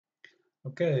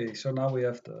Okay, so now we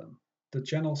have the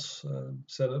channels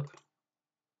set up,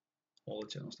 all the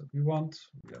channels that we want.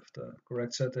 We have the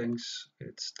correct settings.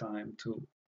 It's time to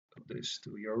put this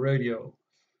to your radio.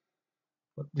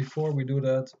 But before we do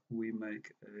that, we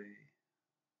make a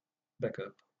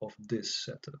backup of this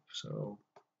setup. So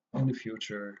in the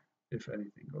future, if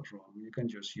anything goes wrong, you can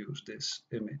just use this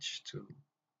image to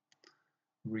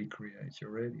recreate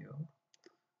your radio.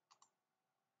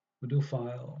 We do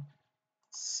file,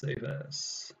 save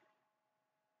as.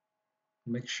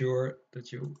 Make sure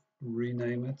that you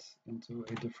rename it into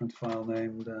a different file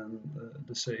name than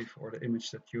the save or the image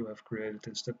that you have created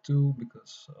in step 2,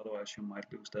 because otherwise you might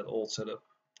lose that old setup.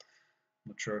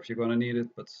 Not sure if you're going to need it,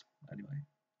 but anyway,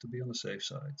 to be on the safe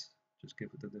side, just give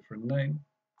it a different name,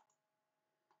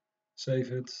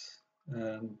 save it,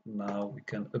 and now we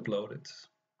can upload it.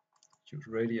 Choose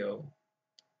radio,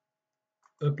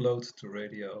 upload to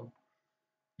radio.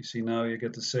 You see now you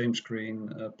get the same screen,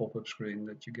 pop-up screen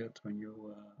that you get when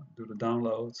you do the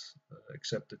download,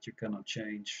 except that you cannot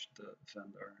change the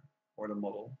vendor or the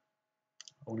model,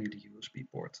 only the USB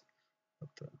port. But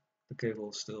the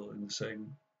cable is still in the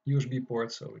same USB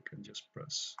port, so we can just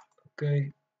press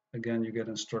OK. Again, you get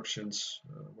instructions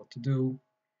what to do.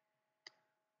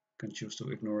 You can choose to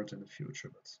ignore it in the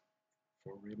future, but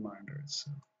for a reminder,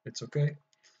 it's OK.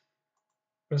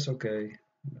 Press OK, and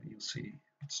then you'll see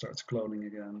it starts cloning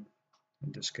again.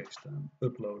 In this case, then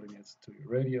uploading it to your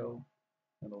radio,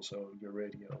 and also your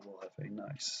radio will have a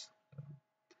nice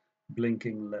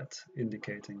blinking LED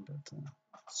indicating that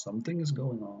something is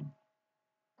going on.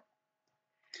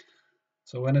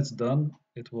 So when it's done,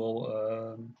 it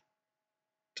will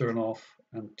turn off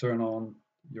and turn on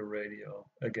your radio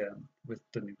again with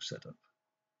the new setup.